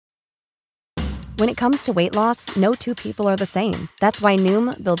When it comes to weight loss, no two people are the same. That's why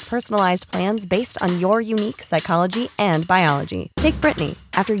Noom builds personalized plans based on your unique psychology and biology. Take Brittany.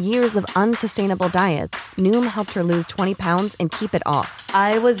 After years of unsustainable diets, Noom helped her lose 20 pounds and keep it off.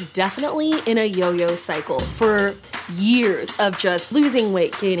 I was definitely in a yo-yo cycle for years of just losing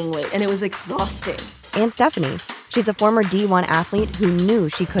weight, gaining weight, and it was exhausting. And Stephanie. She's a former D1 athlete who knew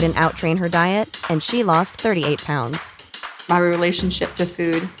she couldn't outtrain her diet, and she lost 38 pounds. My relationship to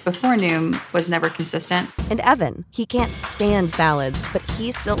food before Noom was never consistent. And Evan, he can't stand salads, but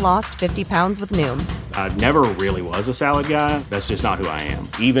he still lost 50 pounds with Noom. I never really was a salad guy. That's just not who I am.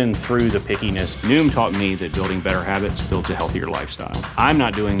 Even through the pickiness, Noom taught me that building better habits builds a healthier lifestyle. I'm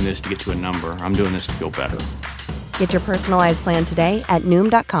not doing this to get to a number. I'm doing this to feel better. Get your personalized plan today at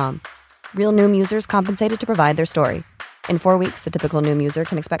Noom.com. Real Noom users compensated to provide their story. In 4 weeks, the typical Noom user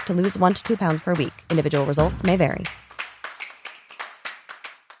can expect to lose 1 to 2 pounds per week. Individual results may vary.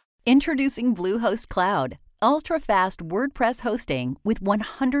 Introducing Bluehost Cloud, ultra-fast WordPress hosting with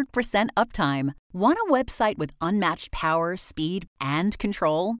 100% uptime. Want a website with unmatched power, speed, and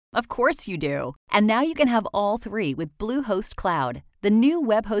control? Of course you do. And now you can have all three with Bluehost Cloud, the new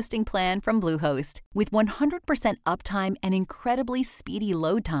web hosting plan from Bluehost. With 100% uptime and incredibly speedy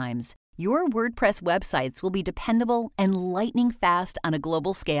load times, your WordPress websites will be dependable and lightning fast on a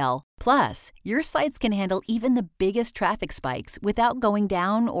global scale. Plus, your sites can handle even the biggest traffic spikes without going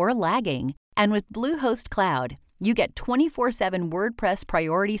down or lagging. And with Bluehost Cloud, you get 24/7 WordPress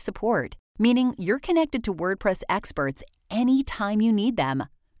priority support, meaning you're connected to WordPress experts anytime you need them.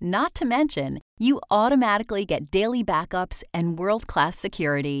 Not to mention, you automatically get daily backups and world-class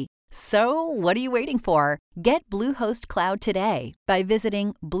security. So, what are you waiting for? Get Bluehost Cloud today by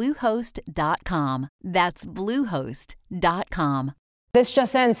visiting Bluehost.com. That's Bluehost.com. This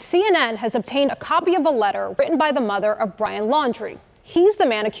just in, CNN has obtained a copy of a letter written by the mother of Brian Laundrie. He's the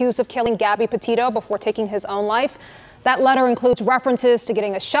man accused of killing Gabby Petito before taking his own life. That letter includes references to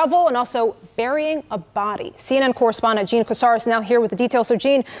getting a shovel and also burying a body. CNN correspondent Gene Casares is now here with the details. So,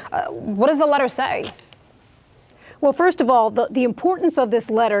 Gene, what does the letter say? Well, first of all, the importance of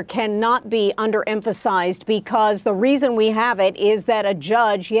this letter cannot be underemphasized, because the reason we have it is that a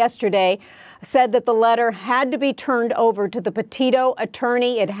judge yesterday said that the letter had to be turned over to the Petito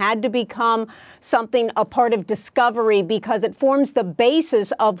attorney. It had to become something, a part of discovery, because it forms the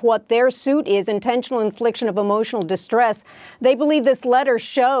basis of what their suit is, intentional infliction of emotional distress. They believe this letter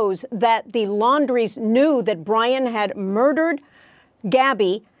shows that the Laundries knew that Brian had murdered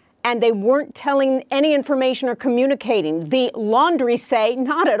Gabby, and they weren't telling any information or communicating. The Laundries say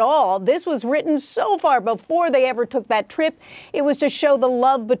not at all. This was written so far before they ever took that trip. It was to show the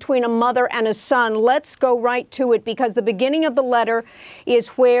love between a mother and a son. Let's go right to it, because the beginning of the letter is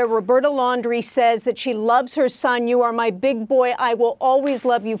where Roberta Laundrie says that she loves her son. "You are my big boy. I will always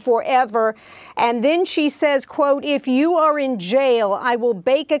love you forever." And then she says, quote, "If you are in jail, I will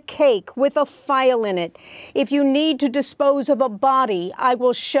bake a cake with a file in it. If you need to dispose of a body, I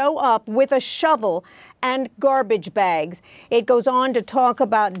will show up with a shovel and garbage bags." It goes on to talk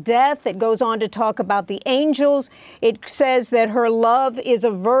about death. It goes on to talk about the angels. It says that her love is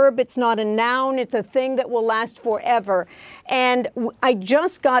a verb. It's not a noun. It's a thing that will last forever. And I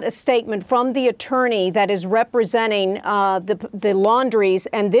just got a statement from the attorney that is representing the Laundries,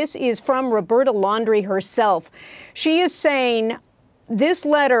 and this is from Roberta Laundrie herself. She is saying, "This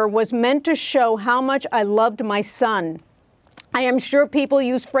letter was meant to show how much I loved my son. I am sure people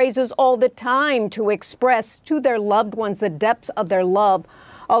use phrases all the time to express to their loved ones the depths of their love.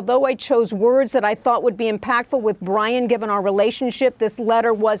 Although I chose words that I thought would be impactful with Brian, given our relationship, this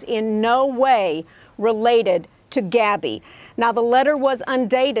letter was in no way related to Gabby." Now, the letter was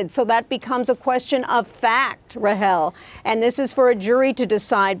undated, so that becomes a question of fact, Rahel. And this is for a jury to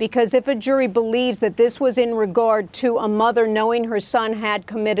decide, because if a jury believes that this was in regard to a mother knowing her son had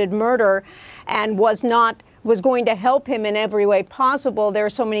committed murder and was going to help him in every way possible, there are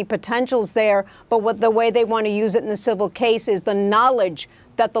so many potentials there. But the way they want to use it in the civil case is the knowledge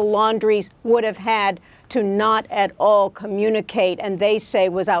that the Laundries would have had to not at all communicate, and they say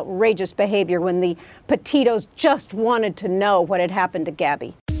was outrageous behavior when the Petitos just wanted to know what had happened to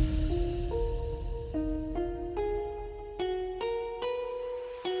Gabby.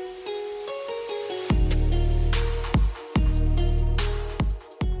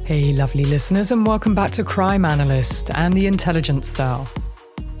 Hey, lovely listeners, and welcome back to Crime Analyst and the Intelligence Cell.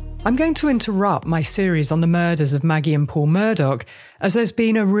 I'm going to interrupt my series on the murders of Maggie and Paul Murdoch, as there's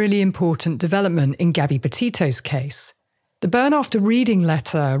been a really important development in Gabby Petito's case. The burn after reading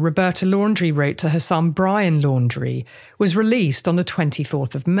letter Roberta Laundrie wrote to her son Brian Laundrie was released on the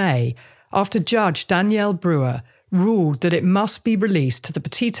 24th of May, after Judge Danielle Brewer ruled that it must be released to the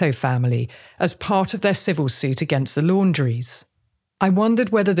Petito family as part of their civil suit against the Laundries. I wondered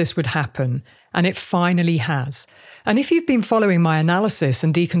whether this would happen, and it finally has. And if you've been following my analysis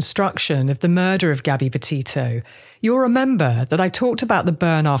and deconstruction of the murder of Gabby Petito, you'll remember that I talked about the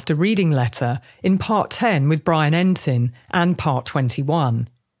burn after reading letter in part 10 with Brian Entin and part 21.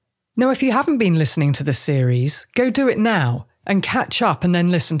 Now, if you haven't been listening to the series, go do it now and catch up and then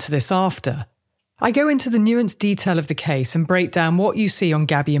listen to this after. I go into the nuanced detail of the case and break down what you see on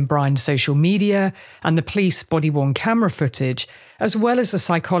Gabby and Brian's social media and the police body-worn camera footage, as well as the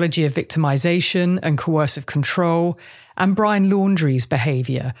psychology of victimisation and coercive control, and Brian Laundrie's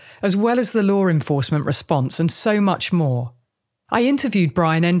behaviour, as well as the law enforcement response, and so much more. I interviewed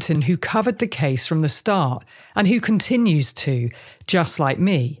Brian Entin, who covered the case from the start and who continues to, just like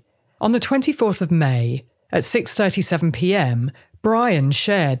me. On the 24th of May, at 6:37 p.m, Brian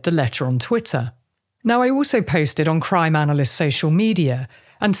shared the letter on Twitter. Now, I also posted on Crime Analyst's social media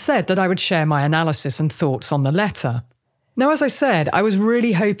and said that I would share my analysis and thoughts on the letter. Now, as I said, I was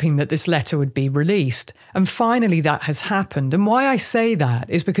really hoping that this letter would be released, and finally that has happened. And why I say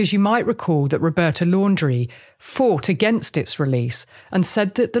that is because you might recall that Roberta Laundrie fought against its release and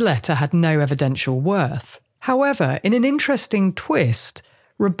said that the letter had no evidential worth. However, in an interesting twist,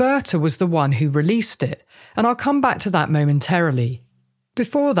 Roberta was the one who released it, and I'll come back to that momentarily.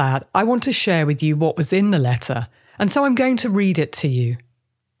 Before that, I want to share with you what was in the letter, and so I'm going to read it to you.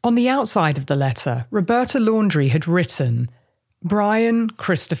 On the outside of the letter, Roberta Laundrie had written, Brian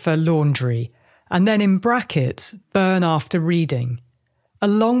Christopher Laundrie, and then in brackets, burn after reading,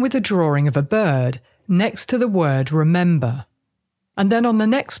 along with a drawing of a bird next to the word remember. And then on the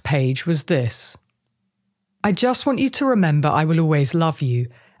next page was this. I just want you to remember I will always love you,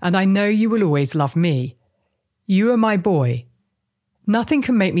 and I know you will always love me. You are my boy. Nothing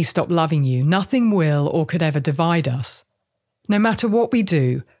can make me stop loving you, nothing will or could ever divide us. No matter what we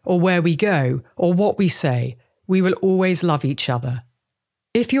do, or where we go, or what we say, we will always love each other.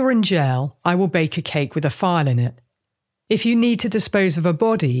 If you're in jail, I will bake a cake with a file in it. If you need to dispose of a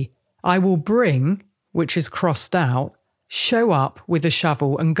body, I will bring, which is crossed out, show up with a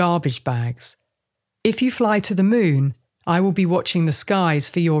shovel and garbage bags. If you fly to the moon, I will be watching the skies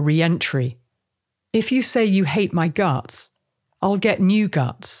for your re-entry. If you say you hate my guts, I'll get new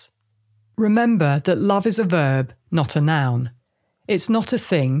guts. Remember that love is a verb, not a noun. It's not a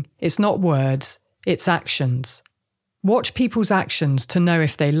thing, it's not words, it's actions. Watch people's actions to know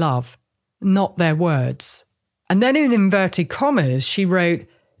if they love, not their words. And then in inverted commas, she wrote,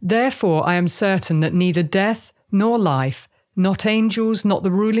 therefore I am certain that neither death nor life, not angels, not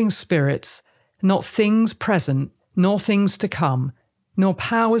the ruling spirits, not things present, nor things to come, nor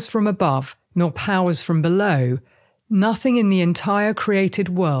powers from above, nor powers from below, nothing in the entire created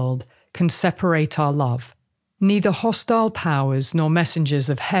world can separate our love. Neither hostile powers, nor messengers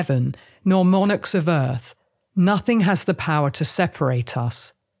of heaven, nor monarchs of earth, nothing has the power to separate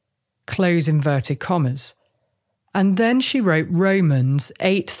us. Close inverted commas. And then she wrote Romans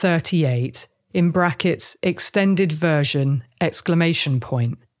 8:38, in brackets, extended version, exclamation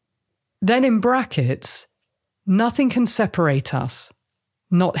point. Then in brackets, nothing can separate us.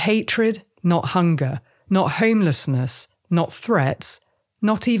 Not hatred, not hunger, not homelessness, not threats,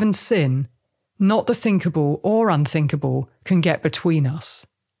 not even sin, not the thinkable or unthinkable can get between us.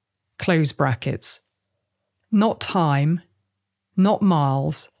 Close brackets. Not time, not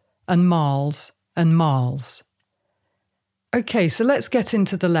miles, and miles, and miles. Okay, so let's get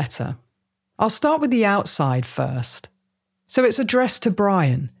into the letter. I'll start with the outside first. So it's addressed to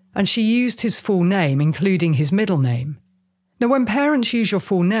Brian, and she used his full name, including his middle name. Now, when parents use your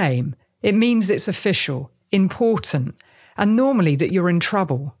full name, it means it's official, important, and normally that you're in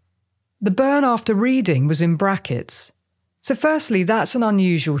trouble. The burn after reading was in brackets. So firstly, that's an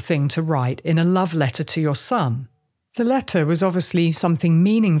unusual thing to write in a love letter to your son. The letter was obviously something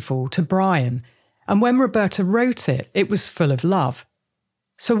meaningful to Brian, and when Roberta wrote it, it was full of love.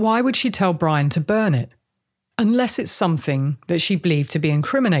 So why would she tell Brian to burn it? Unless it's something that she believed to be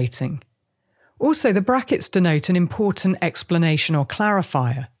incriminating. Also, the brackets denote an important explanation or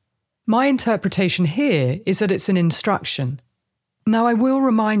clarifier. My interpretation here is that it's an instruction. Now, I will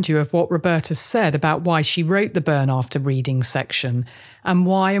remind you of what Roberta said about why she wrote the burn after reading section and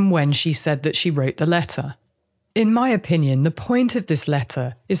why and when she said that she wrote the letter. In my opinion, the point of this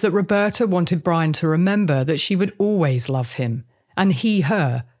letter is that Roberta wanted Brian to remember that she would always love him, and he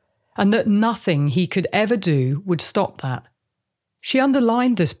her, and that nothing he could ever do would stop that. She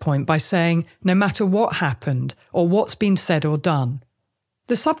underlined this point by saying, no matter what happened or what's been said or done.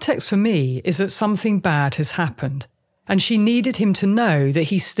 The subtext for me is that something bad has happened, and she needed him to know that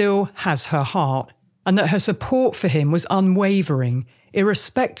he still has her heart. and that her support for him was unwavering,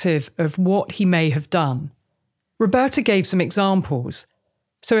 irrespective of what he may have done. Roberta gave some examples.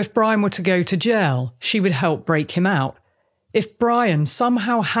 So if Brian were to go to jail, she would help break him out. If Brian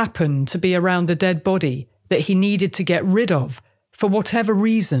somehow happened to be around a dead body that he needed to get rid of, for whatever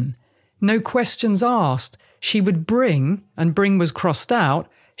reason, no questions asked, she would bring, and bring was crossed out,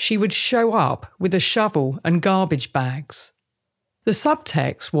 she would show up with a shovel and garbage bags. The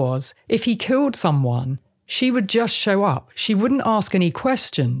subtext was, if he killed someone, she would just show up. She wouldn't ask any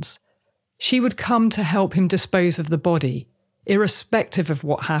questions. She would come to help him dispose of the body, irrespective of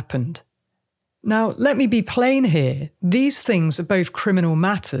what happened. Now, let me be plain here. These things are both criminal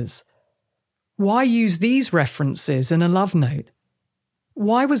matters. Why use these references in a love note?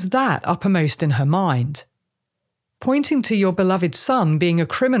 Why was that uppermost in her mind? Pointing to your beloved son being a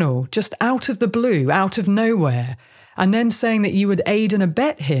criminal just out of the blue, out of nowhere, and then saying that you would aid and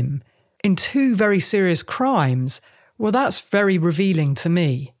abet him in two very serious crimes, well, that's very revealing to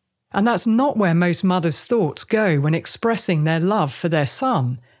me. And that's not where most mothers' thoughts go when expressing their love for their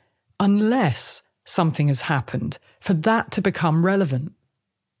son, unless something has happened for that to become relevant.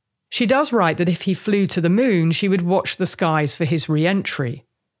 She does write that if he flew to the moon, she would watch the skies for his re-entry.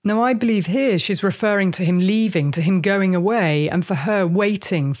 Now, I believe here she's referring to him leaving, to him going away, and for her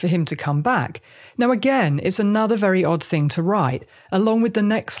waiting for him to come back. Now, again, it's another very odd thing to write, along with the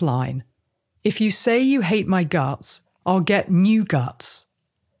next line. If you say you hate my guts, I'll get new guts.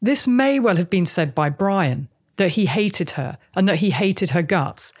 This may well have been said by Brian, that he hated her and that he hated her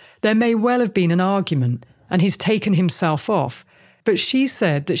guts. There may well have been an argument, and he's taken himself off. But she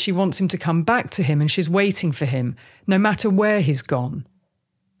said that she wants him to come back to him and she's waiting for him, no matter where he's gone.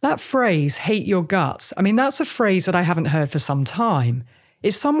 That phrase, hate your guts, I mean, that's a phrase that I haven't heard for some time.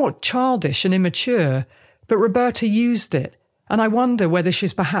 It's somewhat childish and immature, but Roberta used it, and I wonder whether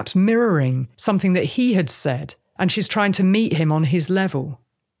she's perhaps mirroring something that he had said, and she's trying to meet him on his level.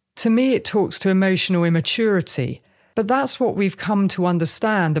 To me, it talks to emotional immaturity, but that's what we've come to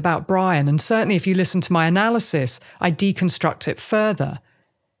understand about Brian, and certainly if you listen to my analysis, I deconstruct it further.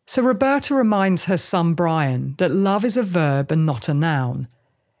 So Roberta reminds her son Brian that love is a verb and not a noun.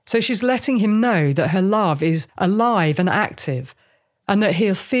 So she's letting him know that her love is alive and active, and that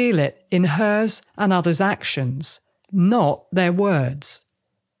he'll feel it in hers and others' actions, not their words.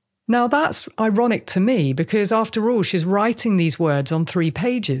 Now that's ironic to me because after all she's writing these words on 3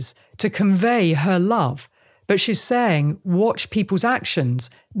 pages to convey her love, but she's saying watch people's actions,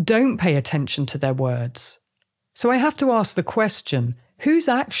 don't pay attention to their words. So I have to ask the question, whose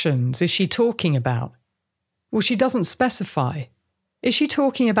actions is she talking about? Well, she doesn't specify. Is she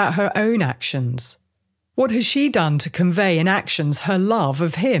talking about her own actions? What has she done to convey in actions her love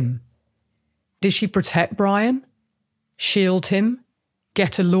of him? Did she protect Brian? Shield him?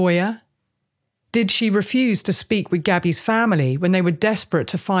 Get a lawyer? Did she refuse to speak with Gabby's family when they were desperate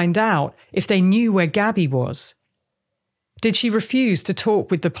to find out if they knew where Gabby was? Did she refuse to talk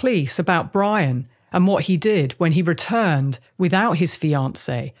with the police about Brian and what he did when he returned without his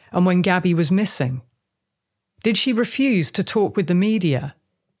fiancée and when Gabby was missing? Did she refuse to talk with the media?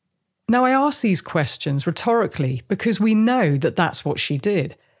 Now, I ask these questions rhetorically because we know that that's what she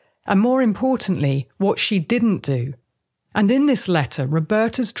did, and more importantly, what she didn't do. And in this letter,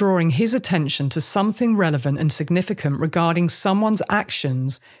 Roberta's drawing his attention to something relevant and significant regarding someone's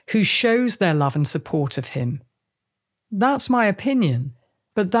actions who shows their love and support of him. That's my opinion,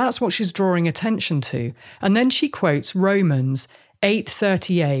 but that's what she's drawing attention to. And then she quotes Romans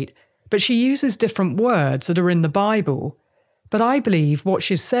 8:38, but she uses different words that are in the Bible. But I believe what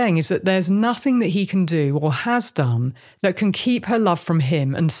she's saying is that there's nothing that he can do or has done that can keep her love from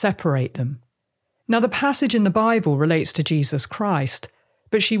him and separate them. Now, the passage in the Bible relates to Jesus Christ,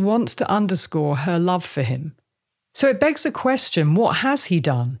 but she wants to underscore her love for him. So it begs the question, what has he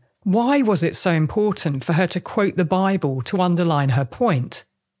done? Why was it so important for her to quote the Bible to underline her point?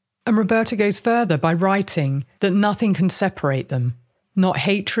 And Roberta goes further by writing that nothing can separate them. Not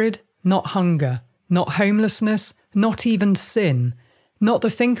hatred, not hunger, not homelessness, not even sin, not the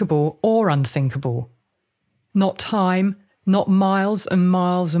thinkable or unthinkable. Not time, not miles and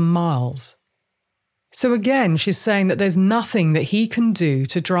miles and miles. So again, she's saying that there's nothing that he can do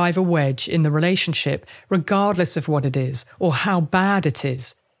to drive a wedge in the relationship, regardless of what it is or how bad it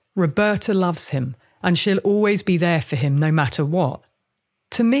is. Roberta loves him, and she'll always be there for him no matter what.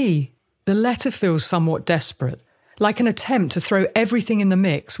 To me, the letter feels somewhat desperate, like an attempt to throw everything in the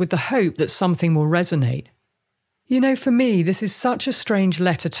mix with the hope that something will resonate. You know, for me, this is such a strange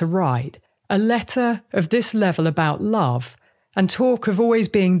letter to write, a letter of this level about love, and talk of always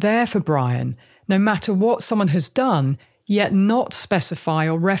being there for Brian, no matter what someone has done, yet not specify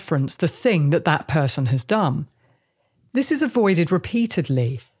or reference the thing that person has done. This is avoided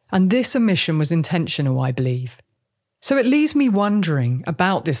repeatedly, and this omission was intentional, I believe. So it leaves me wondering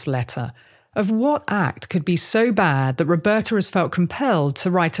about this letter, of what act could be so bad that Roberta has felt compelled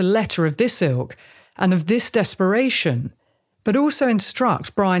to write a letter of this ilk and of this desperation, but also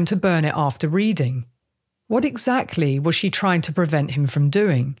instruct Brian to burn it after reading. What exactly was she trying to prevent him from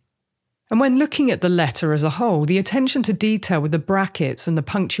doing? And when looking at the letter as a whole, the attention to detail with the brackets and the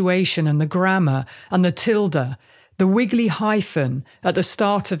punctuation and the grammar and the tilde, the wiggly hyphen at the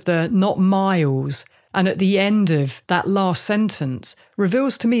start of the not miles and at the end of that last sentence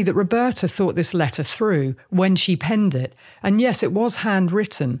reveals to me that Roberta thought this letter through when she penned it. And yes, it was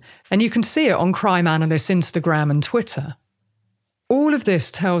handwritten, and you can see it on Crime Analyst's Instagram and Twitter. All of this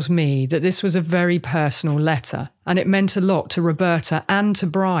tells me that this was a very personal letter, and it meant a lot to Roberta and to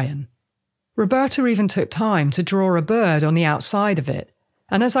Brian. Roberta even took time to draw a bird on the outside of it.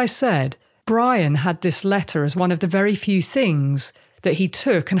 And as I said, Brian had this letter as one of the very few things that he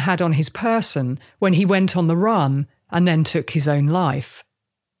took and had on his person when he went on the run and then took his own life.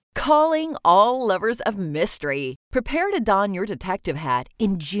 Calling all lovers of mystery. Prepare to don your detective hat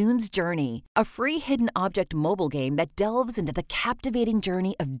in June's Journey, a free hidden object mobile game that delves into the captivating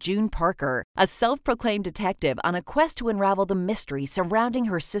journey of June Parker, a self-proclaimed detective on a quest to unravel the mystery surrounding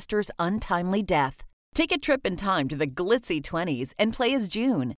her sister's untimely death. Take a trip in time to the glitzy 20s and play as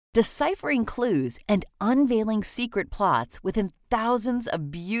June, deciphering clues and unveiling secret plots within thousands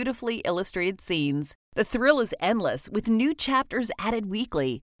of beautifully illustrated scenes. The thrill is endless with new chapters added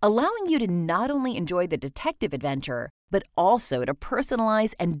weekly, allowing you to not only enjoy the detective adventure, but also to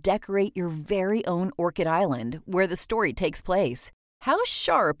personalize and decorate your very own Orchid Island where the story takes place. How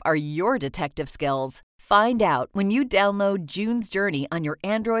sharp are your detective skills? Find out when you download June's Journey on your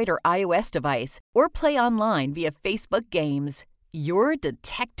Android or iOS device or play online via Facebook Games. Your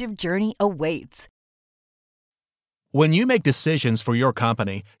detective journey awaits. When you make decisions for your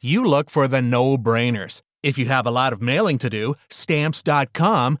company, you look for the no-brainers. If you have a lot of mailing to do,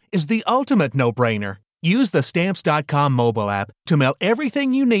 Stamps.com is the ultimate no-brainer. Use the Stamps.com mobile app to mail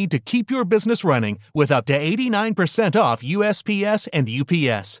everything you need to keep your business running with up to 89% off USPS and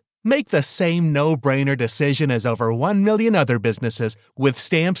UPS. Make the same no-brainer decision as over 1 million other businesses with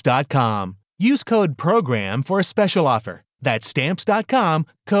Stamps.com. Use code PROGRAM for a special offer. That's Stamps.com,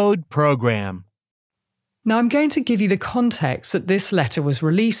 code PROGRAM. Now I'm going to give you the context that this letter was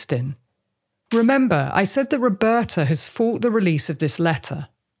released in. Remember, I said that Roberta has fought the release of this letter,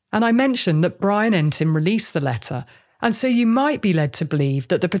 and I mentioned that Brian Entin released the letter, and so you might be led to believe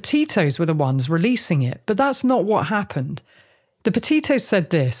that the Petitos were the ones releasing it, but that's not what happened. The Petitos said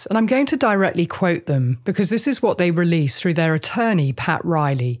this, and I'm going to directly quote them because this is what they released through their attorney, Pat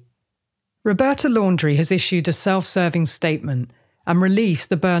Riley. Roberta Laundrie has issued a self-serving statement and released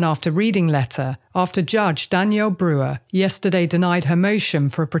the burn after reading letter after Judge Danielle Brewer yesterday denied her motion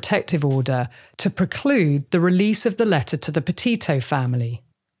for a protective order to preclude the release of the letter to the Petito family.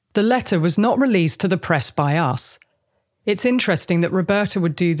 The letter was not released to the press by us. It's interesting that Roberta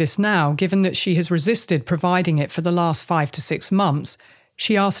would do this now, given that she has resisted providing it for the last 5 to 6 months.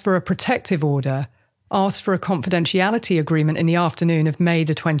 She asked for a protective order, asked for a confidentiality agreement in the afternoon of May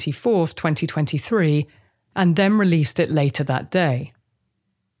the 24th, 2023, and then released it later that day.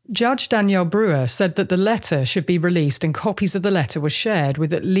 Judge Danielle Brewer said that the letter should be released and copies of the letter were shared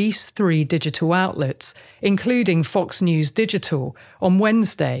with at least 3 digital outlets, including Fox News Digital, on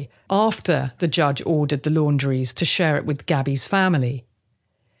Wednesday, after the judge ordered the Laundries to share it with Gabby's family.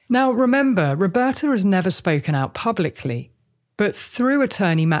 Now remember, Roberta has never spoken out publicly, but through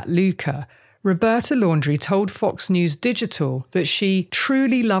attorney Matt Luca, Roberta Laundrie told Fox News Digital that she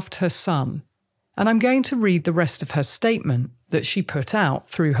truly loved her son, and I'm going to read the rest of her statement that she put out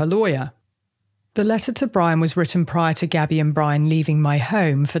through her lawyer. The letter to Brian was written prior to Gabby and Brian leaving my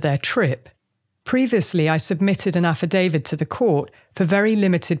home for their trip. Previously, I submitted an affidavit to the court for very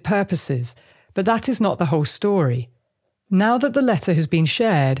limited purposes, but that is not the whole story. Now that the letter has been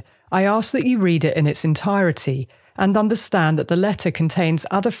shared, I ask that you read it in its entirety and understand that the letter contains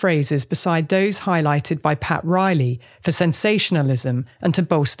other phrases beside those highlighted by Pat Riley for sensationalism and to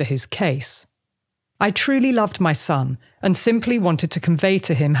bolster his case. I truly loved my son and simply wanted to convey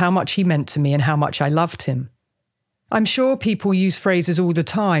to him how much he meant to me and how much I loved him. I'm sure people use phrases all the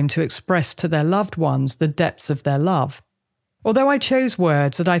time to express to their loved ones the depths of their love. Although I chose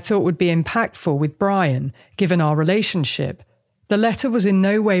words that I thought would be impactful with Brian, given our relationship, the letter was in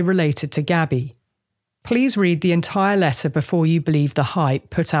no way related to Gabby. Please read the entire letter before you believe the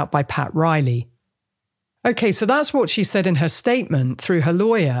hype put out by Pat Riley. Okay, so that's what she said in her statement through her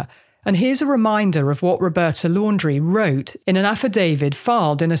lawyer, And here's a reminder of what Roberta Laundrie wrote in an affidavit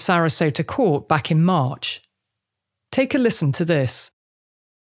filed in a Sarasota court back in March. Take a listen to this.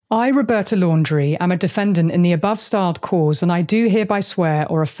 I, Roberta Laundrie, am a defendant in the above-styled cause, and I do hereby swear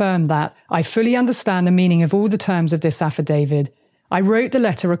or affirm that I fully understand the meaning of all the terms of this affidavit. I wrote the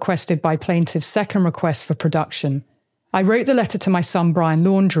letter requested by plaintiff's second request for production. I wrote the letter to my son Brian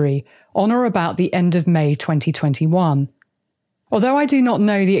Laundrie on or about the end of May 2021. Although I do not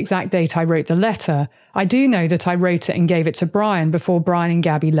know the exact date I wrote the letter, I do know that I wrote it and gave it to Brian before Brian and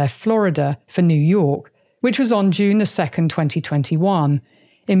Gabby left Florida for New York, which was on June the 2nd, 2021.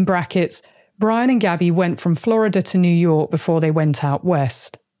 In brackets, Brian and Gabby went from Florida to New York before they went out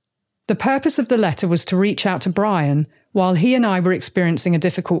west. The purpose of the letter was to reach out to Brian while he and I were experiencing a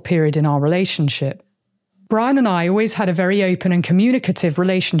difficult period in our relationship. Brian and I always had a very open and communicative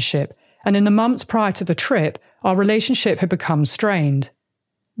relationship, and in the months prior to the trip, our relationship had become strained.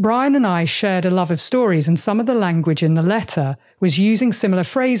 Brian and I shared a love of stories, and some of the language in the letter was using similar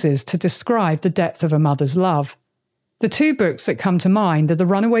phrases to describe the depth of a mother's love. The two books that come to mind are The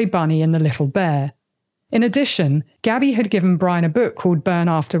Runaway Bunny and The Little Bear. In addition, Gabby had given Brian a book called Burn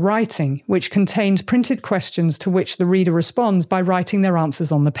After Writing, which contains printed questions to which the reader responds by writing their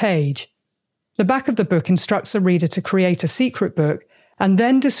answers on the page. The back of the book instructs the reader to create a secret book and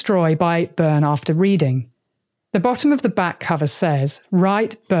then destroy by burn after reading. The bottom of the back cover says,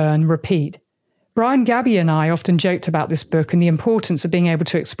 write, burn, repeat. Brian, Gabby and I often joked about this book and the importance of being able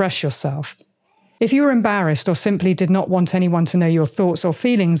to express yourself. If you were embarrassed or simply did not want anyone to know your thoughts or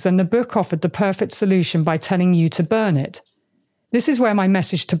feelings, then the book offered the perfect solution by telling you to burn it. This is where my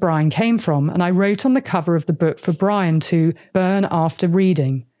message to Brian came from, and I wrote on the cover of the book for Brian to burn after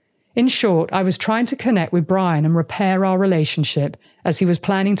reading. In short, I was trying to connect with Brian and repair our relationship as he was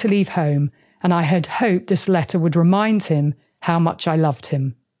planning to leave home, and I had hoped this letter would remind him how much I loved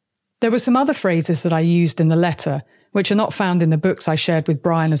him. There were some other phrases that I used in the letter, which are not found in the books I shared with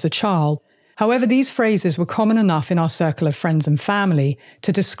Brian as a child. However, these phrases were common enough in our circle of friends and family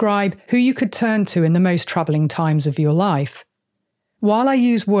to describe who you could turn to in the most troubling times of your life. While I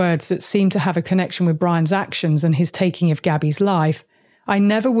use words that seem to have a connection with Brian's actions and his taking of Gabby's life, I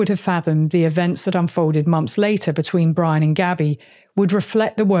never would have fathomed the events that unfolded months later between Brian and Gabby would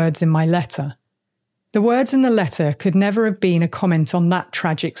reflect the words in my letter. The words in the letter could never have been a comment on that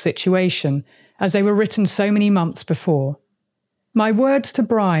tragic situation, as they were written so many months before. My words to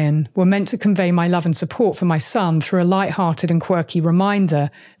Brian were meant to convey my love and support for my son through a light-hearted and quirky reminder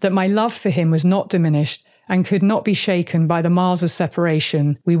that my love for him was not diminished and could not be shaken by the miles of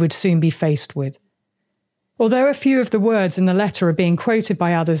separation we would soon be faced with. Although a few of the words in the letter are being quoted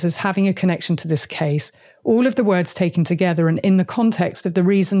by others as having a connection to this case, all of the words taken together and in the context of the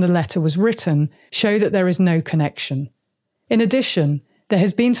reason the letter was written show that there is no connection. In addition, there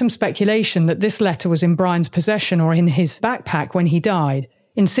has been some speculation that this letter was in Brian's possession or in his backpack when he died,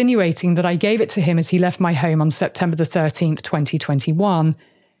 insinuating that I gave it to him as he left my home on September the 13th, 2021.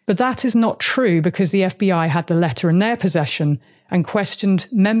 But that is not true because the FBI had the letter in their possession and questioned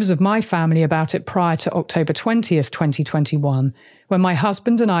members of my family about it prior to October 20th, 2021, when my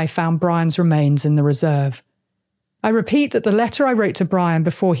husband and I found Brian's remains in the reserve. I repeat that the letter I wrote to Brian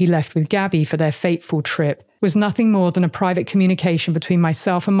before he left with Gabby for their fateful trip was nothing more than a private communication between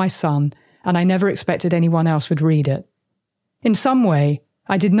myself and my son, and I never expected anyone else would read it. In some way,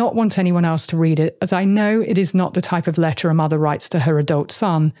 I did not want anyone else to read it, as I know it is not the type of letter a mother writes to her adult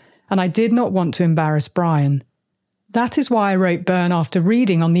son, and I did not want to embarrass Brian. That is why I wrote burn after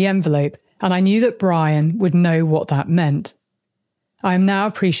reading on the envelope, and I knew that Brian would know what that meant. I am now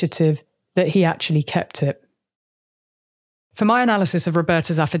appreciative that he actually kept it. For my analysis of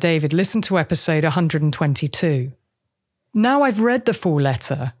Roberta's affidavit, listen to episode 122. Now I've read the full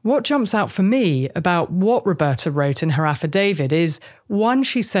letter, what jumps out for me about what Roberta wrote in her affidavit is, one,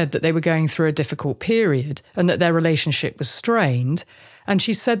 she said that they were going through a difficult period and that their relationship was strained, and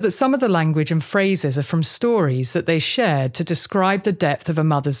she said that some of the language and phrases are from stories that they shared to describe the depth of a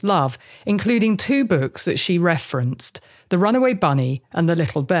mother's love, including two books that she referenced, The Runaway Bunny and The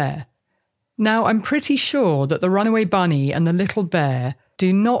Little Bear. Now, I'm pretty sure that The Runaway Bunny and The Little Bear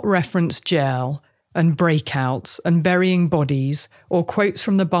do not reference jail and breakouts and burying bodies or quotes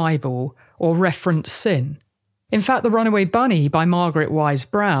from the Bible or reference sin. In fact, The Runaway Bunny by Margaret Wise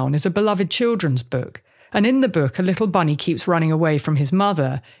Brown is a beloved children's book, and in the book a little bunny keeps running away from his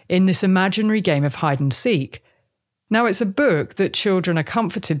mother in this imaginary game of hide and seek. Now, it's a book that children are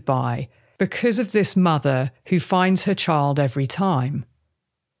comforted by because of this mother who finds her child every time.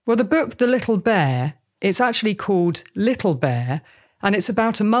 Well, the book The Little Bear, it's actually called Little Bear, and it's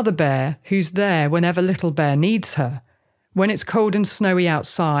about a mother bear who's there whenever Little Bear needs her. When it's cold and snowy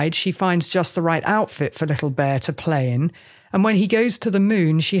outside, she finds just the right outfit for little bear to play in. And when he goes to the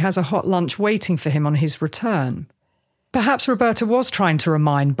moon, she has a hot lunch waiting for him on his return. Perhaps Roberta was trying to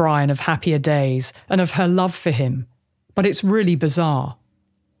remind Brian of happier days and of her love for him, but it's really bizarre.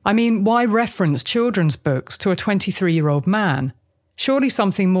 I mean, why reference children's books to a 23-year-old man? Surely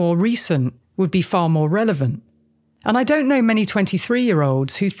something more recent would be far more relevant. And I don't know many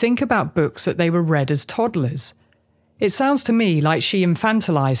 23-year-olds who think about books that they were read as toddlers. It sounds to me like she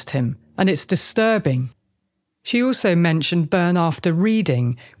infantilized him, and it's disturbing. She also mentioned Burn After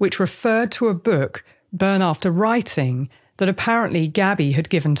Reading, which referred to a book, Burn After Writing, that apparently Gabby had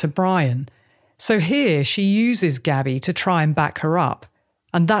given to Brian. So here she uses Gabby to try and back her up,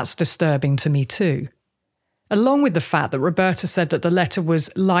 and that's disturbing to me too. Along with the fact that Roberta said that the letter was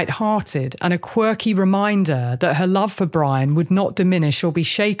light-hearted and a quirky reminder that her love for Brian would not diminish or be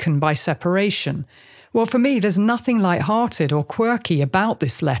shaken by separation. Well, for me, there's nothing light-hearted or quirky about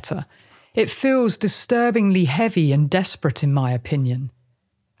this letter. It feels disturbingly heavy and desperate, in my opinion.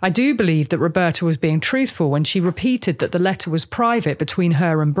 I do believe that Roberta was being truthful when she repeated that the letter was private between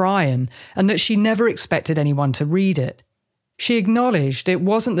her and Brian and that she never expected anyone to read it. She acknowledged it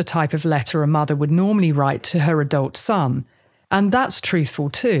wasn't the type of letter a mother would normally write to her adult son, and that's truthful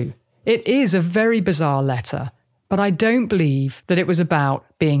too. It is a very bizarre letter, but I don't believe that it was about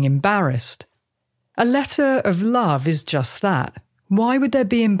being embarrassed. A letter of love is just that. Why would there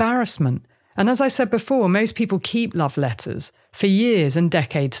be embarrassment? And as I said before, most people keep love letters for years and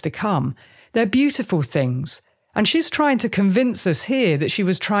decades to come. They're beautiful things. And she's trying to convince us here that she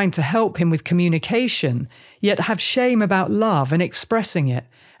was trying to help him with communication, yet have shame about love and expressing it.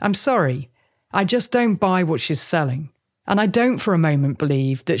 I'm sorry. I just don't buy what she's selling. And I don't for a moment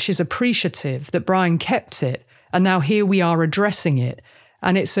believe that she's appreciative that Brian kept it, and now here we are addressing it,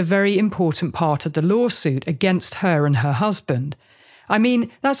 and it's a very important part of the lawsuit against her and her husband. I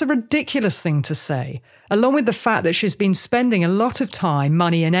mean, that's a ridiculous thing to say, along with the fact that she's been spending a lot of time,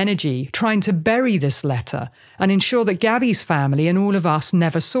 money and energy trying to bury this letter and ensure that Gabby's family and all of us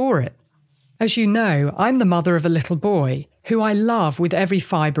never saw it. As you know, I'm the mother of a little boy who I love with every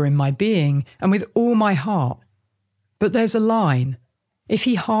fibre in my being and with all my heart. But there's a line. If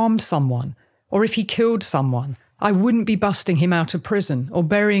he harmed someone, or if he killed someone, I wouldn't be busting him out of prison or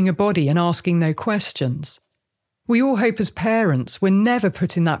burying a body and asking no questions. We all hope as parents we're never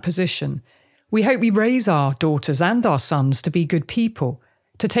put in that position. We hope we raise our daughters and our sons to be good people,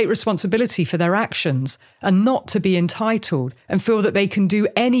 to take responsibility for their actions and not to be entitled and feel that they can do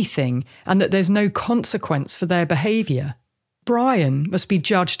anything and that there's no consequence for their behaviour. Brian must be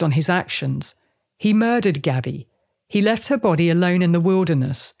judged on his actions. He murdered Gabby. He left her body alone in the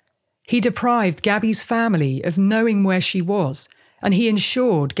wilderness. He deprived Gabby's family of knowing where she was, and he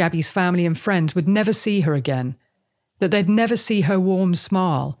ensured Gabby's family and friends would never see her again, that they'd never see her warm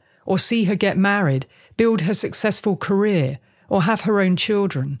smile, or see her get married, build her successful career, or have her own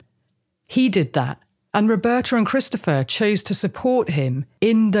children. He did that, and Roberta and Christopher chose to support him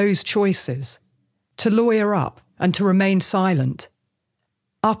in those choices, to lawyer up and to remain silent.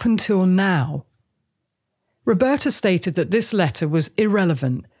 Up until now. Roberta stated that this letter was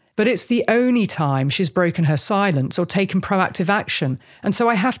irrelevant, but it's the only time she's broken her silence or taken proactive action, and so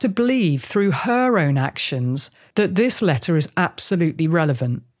I have to believe through her own actions that this letter is absolutely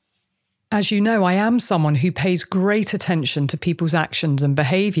relevant. As you know, I am someone who pays great attention to people's actions and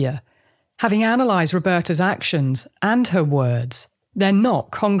behaviour. Having analysed Roberta's actions and her words, they're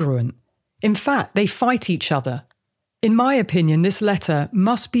not congruent. In fact, they fight each other. In my opinion, this letter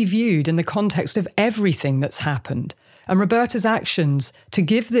must be viewed in the context of everything that's happened, and Roberta's actions to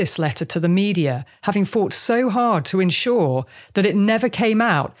give this letter to the media, having fought so hard to ensure that it never came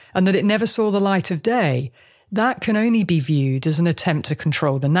out and that it never saw the light of day, that can only be viewed as an attempt to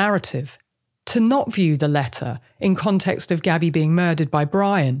control the narrative. To not view the letter in context of Gabby being murdered by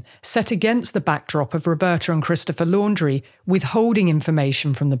Brian, set against the backdrop of Roberta and Christopher Laundrie withholding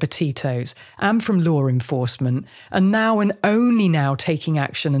information from the Petitos and from law enforcement, and now and only now taking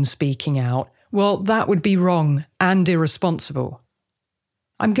action and speaking out, well, that would be wrong and irresponsible.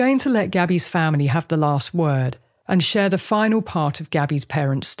 I'm going to let Gabby's family have the last word and share the final part of Gabby's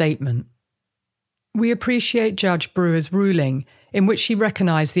parents' statement. We appreciate Judge Brewer's ruling, in which she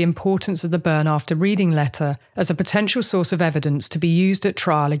recognised the importance of the Burn After Reading letter as a potential source of evidence to be used at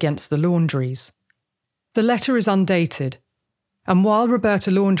trial against the Laundries. The letter is undated, and while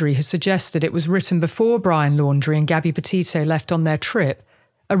Roberta Laundrie has suggested it was written before Brian Laundrie and Gabby Petito left on their trip,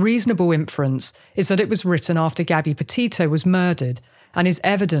 a reasonable inference is that it was written after Gabby Petito was murdered, and is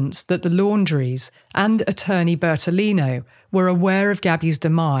evidence that the laundries and attorney Bertolino were aware of Gabby's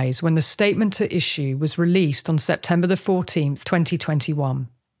demise when the statement to issue was released on September the 14th, 2021.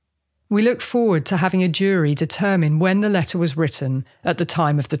 We look forward to having a jury determine when the letter was written at the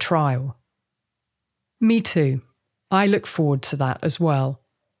time of the trial. Me too. I look forward to that as well.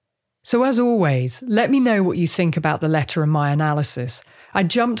 So as always, let me know what you think about the letter and my analysis. I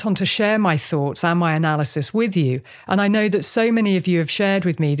jumped on to share my thoughts and my analysis with you, and I know that so many of you have shared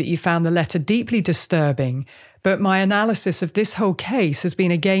with me that you found the letter deeply disturbing, but my analysis of this whole case has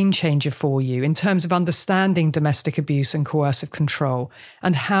been a game changer for you in terms of understanding domestic abuse and coercive control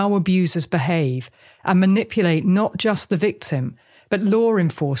and how abusers behave and manipulate not just the victim, but law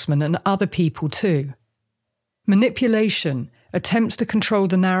enforcement and other people too. Manipulation, attempts to control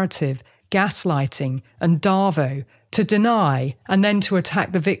the narrative, gaslighting, and DAVO, to deny and then to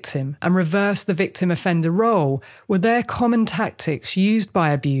attack the victim and reverse the victim-offender role were their common tactics used by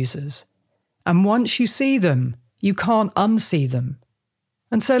abusers. And once you see them, you can't unsee them.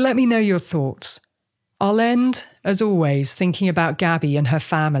 And so let me know your thoughts. I'll end, as always, thinking about Gabby and her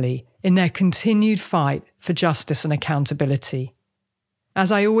family in their continued fight for justice and accountability.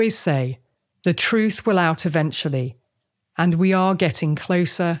 As I always say, the truth will out eventually, and we are getting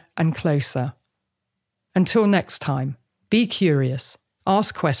closer and closer. Until next time, be curious,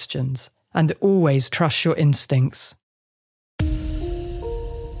 ask questions, and always trust your instincts.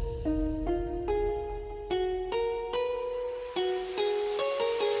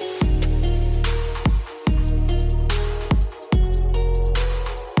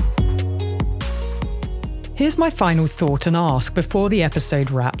 Here's my final thought and ask before the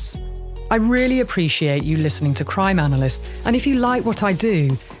episode wraps. I really appreciate you listening to Crime Analyst, and if you like what I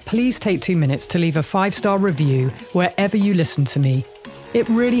do, please take 2 minutes to leave a 5-star review wherever you listen to me. It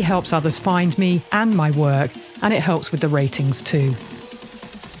really helps others find me and my work, and it helps with the ratings too.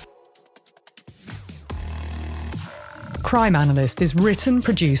 Crime Analyst is written,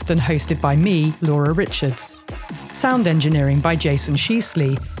 produced and hosted by me, Laura Richards. Sound engineering by Jason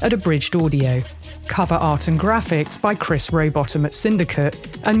Sheasley at Abridged Audio. Cover art and graphics by Chris Rowbottom at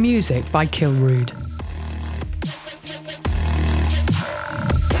Syndicate, and music by Kilrood.